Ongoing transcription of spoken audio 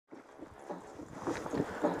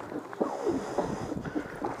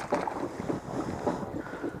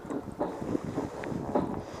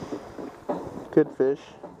Good fish.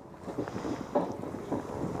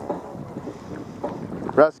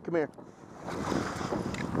 Russ, come here.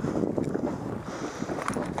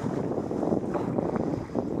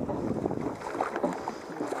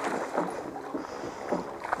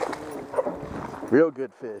 Real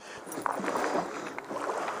good fish.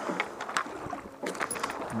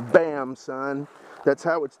 Bam, son. That's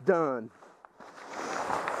how it's done.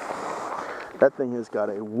 That thing has got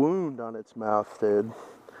a wound on its mouth, dude.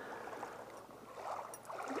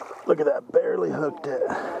 Look at that, barely hooked it.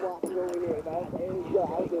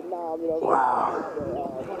 Wow.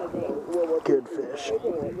 Good fish.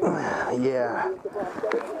 Yeah.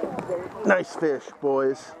 Nice fish,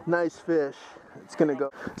 boys. Nice fish. It's gonna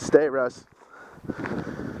go. Stay, Russ.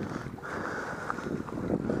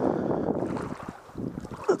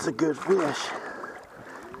 That's a good fish.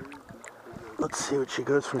 Let's see what she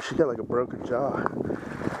goes for. She got like a broken jaw.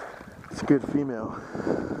 It's a good female.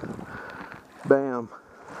 Bam.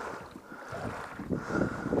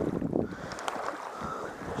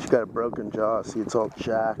 She got a broken jaw. See, it's all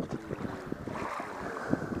jacked.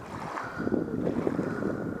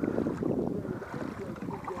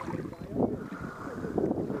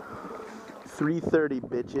 $3.30,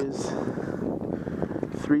 bitches.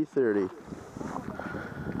 $3.30.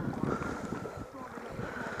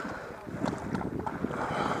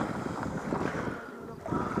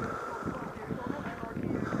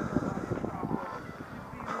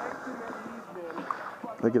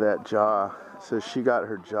 Look at that jaw. So she got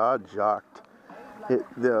her jaw jocked.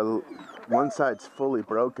 The one side's fully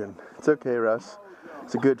broken. It's okay, Russ.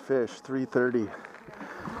 It's a good fish. $3.30.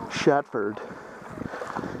 Stafford.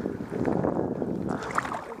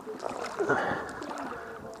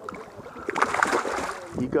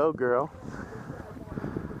 You go, girl.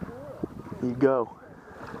 You go.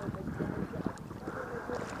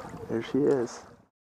 There she is.